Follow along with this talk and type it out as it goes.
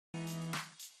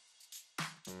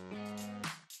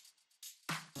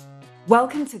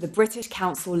Welcome to the British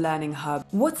Council Learning Hub.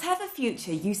 Whatever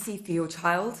future you see for your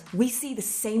child, we see the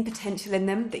same potential in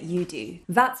them that you do.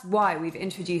 That's why we've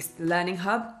introduced the Learning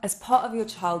Hub as part of your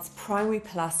child's Primary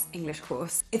Plus English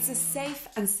course. It's a safe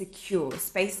and secure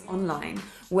space online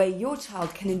where your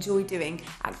child can enjoy doing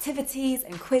activities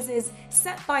and quizzes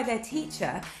set by their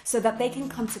teacher so that they can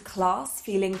come to class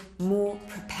feeling more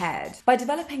prepared. By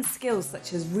developing skills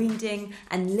such as reading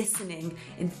and listening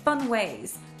in fun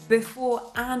ways,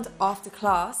 before and after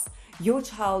class, your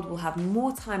child will have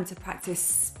more time to practice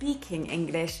speaking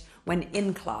English when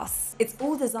in class. It's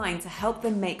all designed to help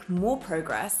them make more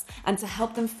progress and to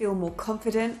help them feel more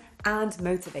confident and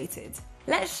motivated.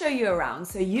 Let's show you around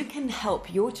so you can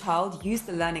help your child use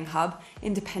the Learning Hub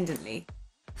independently.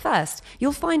 First,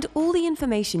 you'll find all the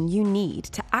information you need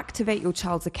to activate your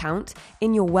child's account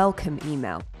in your welcome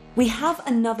email. We have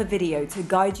another video to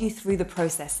guide you through the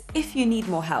process if you need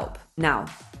more help. Now,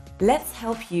 let's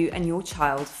help you and your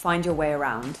child find your way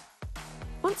around.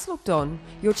 Once logged on,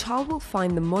 your child will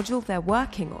find the module they're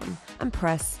working on and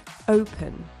press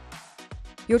Open.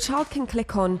 Your child can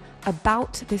click on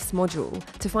About this module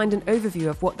to find an overview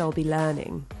of what they'll be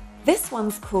learning. This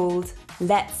one's called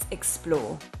Let's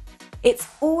Explore. It's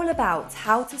all about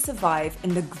how to survive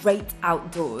in the great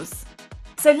outdoors.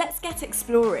 So let's get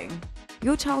exploring.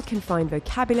 Your child can find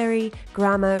vocabulary,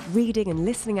 grammar, reading and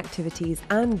listening activities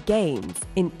and games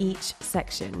in each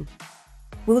section.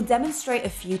 We'll demonstrate a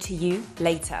few to you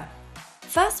later.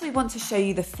 First, we want to show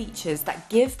you the features that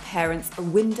give parents a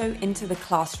window into the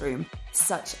classroom,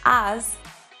 such as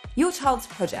your child's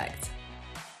project.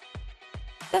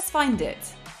 Let's find it.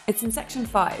 It's in section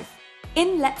 5.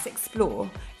 In Let's Explore,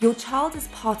 your child is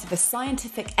part of a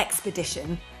scientific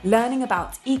expedition learning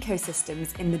about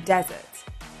ecosystems in the desert.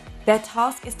 Their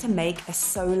task is to make a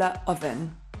solar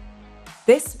oven.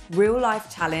 This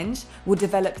real-life challenge will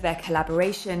develop their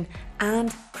collaboration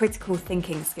and critical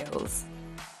thinking skills.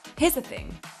 Here's the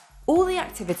thing, all the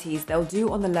activities they'll do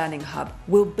on the Learning Hub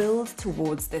will build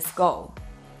towards this goal.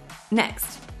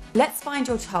 Next, let's find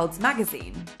your child's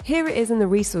magazine. Here it is in the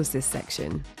resources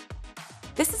section.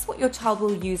 This is what your child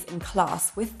will use in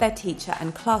class with their teacher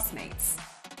and classmates.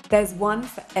 There's one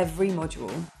for every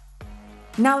module.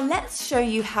 Now let's show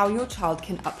you how your child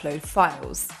can upload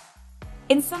files.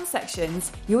 In some sections,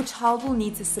 your child will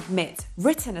need to submit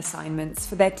written assignments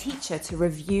for their teacher to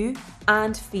review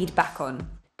and feedback on.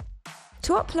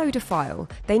 To upload a file,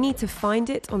 they need to find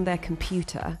it on their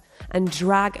computer and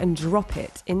drag and drop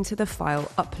it into the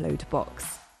file upload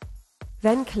box.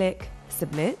 Then click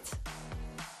Submit.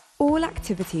 All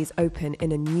activities open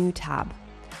in a new tab.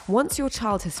 Once your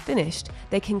child has finished,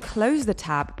 they can close the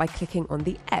tab by clicking on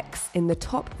the X in the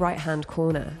top right-hand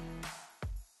corner.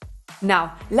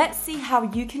 Now, let's see how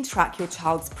you can track your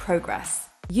child's progress.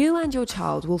 You and your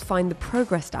child will find the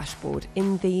progress dashboard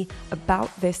in the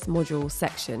About this module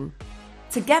section.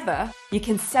 Together, you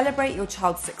can celebrate your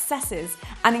child's successes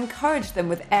and encourage them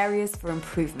with areas for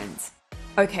improvement.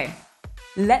 Okay,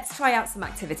 let's try out some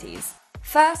activities.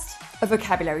 First, a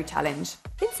vocabulary challenge.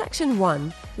 In section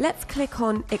 1, let's click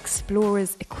on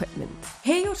Explorer's Equipment.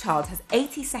 Here your child has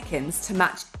 80 seconds to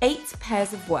match 8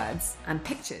 pairs of words and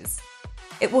pictures.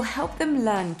 It will help them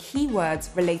learn key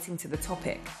words relating to the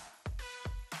topic.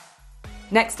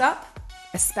 Next up,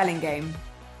 a spelling game.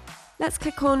 Let's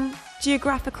click on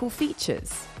Geographical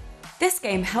Features. This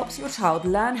game helps your child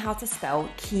learn how to spell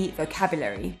key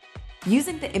vocabulary.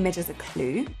 Using the image as a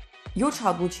clue, your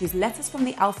child will choose letters from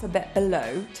the alphabet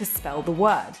below to spell the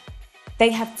word. They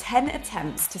have 10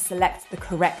 attempts to select the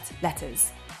correct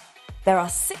letters. There are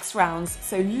 6 rounds,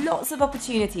 so lots of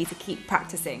opportunity to keep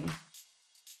practicing.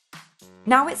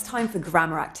 Now it's time for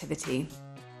grammar activity.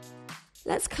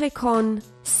 Let's click on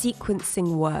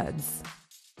Sequencing Words.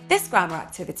 This grammar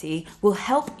activity will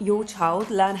help your child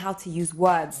learn how to use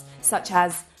words such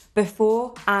as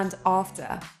before and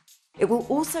after. It will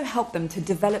also help them to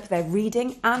develop their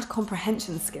reading and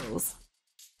comprehension skills.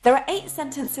 There are 8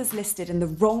 sentences listed in the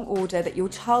wrong order that your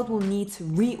child will need to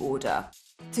reorder.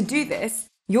 To do this,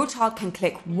 your child can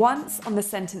click once on the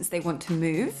sentence they want to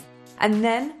move, and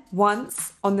then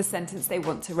once on the sentence they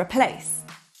want to replace.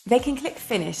 They can click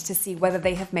Finish to see whether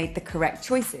they have made the correct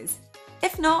choices.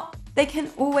 If not, they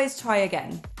can always try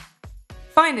again.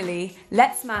 Finally,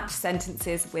 let's match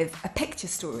sentences with a picture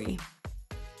story.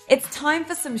 It's time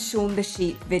for some Shaun the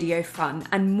Sheep video fun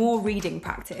and more reading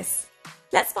practice.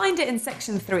 Let's find it in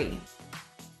section 3.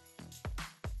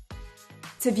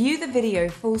 To view the video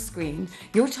full screen,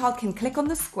 your child can click on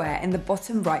the square in the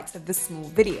bottom right of the small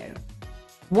video.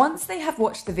 Once they have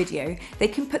watched the video, they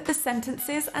can put the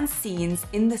sentences and scenes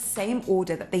in the same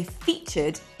order that they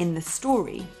featured in the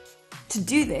story. To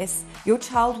do this, your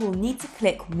child will need to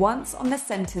click once on the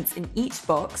sentence in each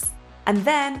box and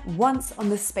then once on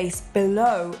the space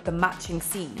below the matching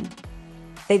scene.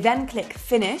 They then click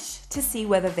Finish to see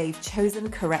whether they've chosen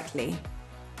correctly.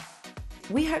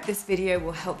 We hope this video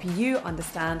will help you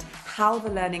understand how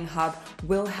the Learning Hub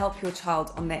will help your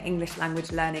child on their English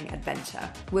language learning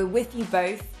adventure. We're with you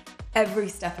both every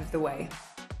step of the way.